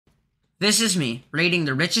This is me, raiding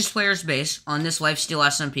the richest player's base on this lifesteal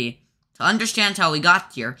SMP. To understand how we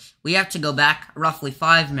got here, we have to go back roughly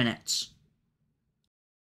 5 minutes.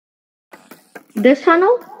 This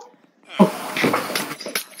tunnel?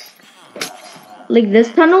 Like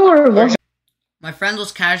this tunnel or what? My friend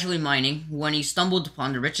was casually mining when he stumbled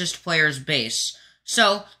upon the richest player's base,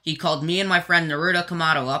 so he called me and my friend Naruto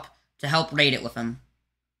Kamato up to help raid it with him.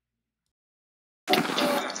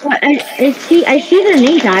 I see the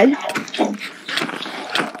name tag.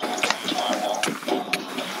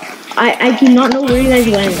 I do not know where you guys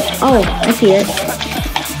went. Oh, I see it.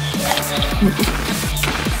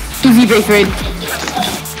 Easy base raid.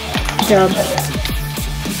 Good job.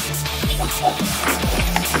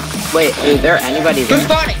 Wait, is there anybody there? Who's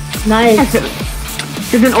spawning? Nice.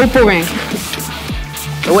 There's an Opal rank.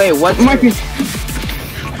 Wait, what's Marcus?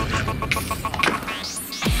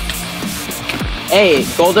 Hey,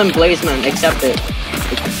 Golden Blazeman, accept it.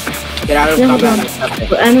 Get out of combat, accept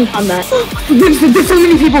it. I'm in combat. There's so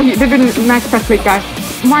many people here. They're in max press rate, guys.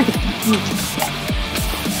 Marcus.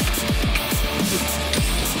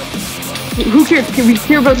 Who cares? Can we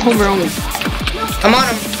care about Homer only? I'm on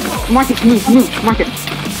him. Marcus, move, Marcus.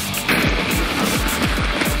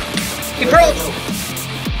 He broke.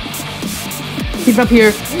 He's up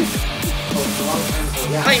here.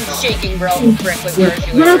 I'm shaking, bro. Frick, wait,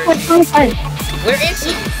 where is he? Where is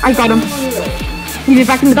he? I got him. He did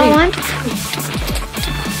back in the base.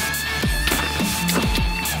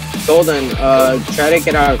 Golden, try to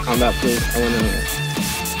get out of combat, please. I wanna know.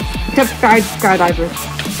 Except skydiver.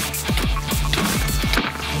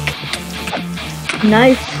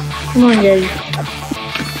 Nice. Come on, guys.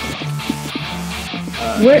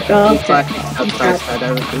 Where? Oh, okay.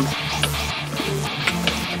 Skydiver, please.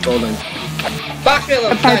 Golden. Box me a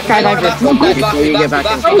little. Before you get back in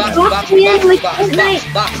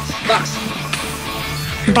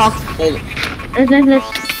Box.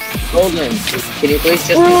 Golden, can you please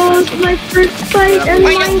just... Oh, it's my first fight and I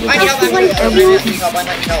need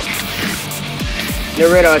help.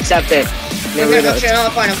 Naruto, accept it. Naruto,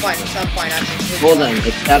 I'm fine. Golden,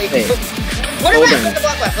 accept it. What is that? Put the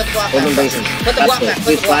block back. Golden Blazen. Put the block back.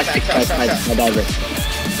 Please flash Skydiver.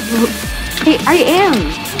 Hey, I am.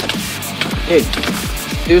 Dude,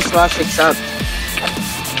 do slash accept.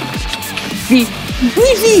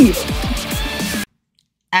 Easy.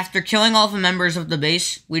 After killing all the members of the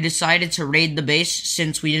base, we decided to raid the base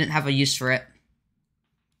since we didn't have a use for it.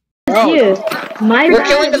 We're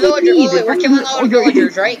killing the villagers. We're killing all the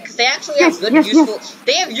villagers, right? Because they actually have good, useful.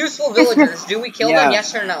 They have useful villagers. Do we kill them?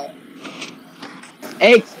 Yes or no?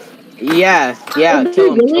 Hey, yeah,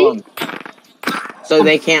 kill them. So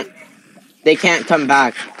they can't come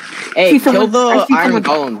back. Hey, kill the iron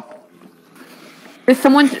golem. There's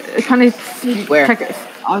someone trying to Where? check us.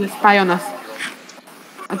 On the spy on us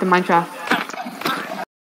at the mine shaft.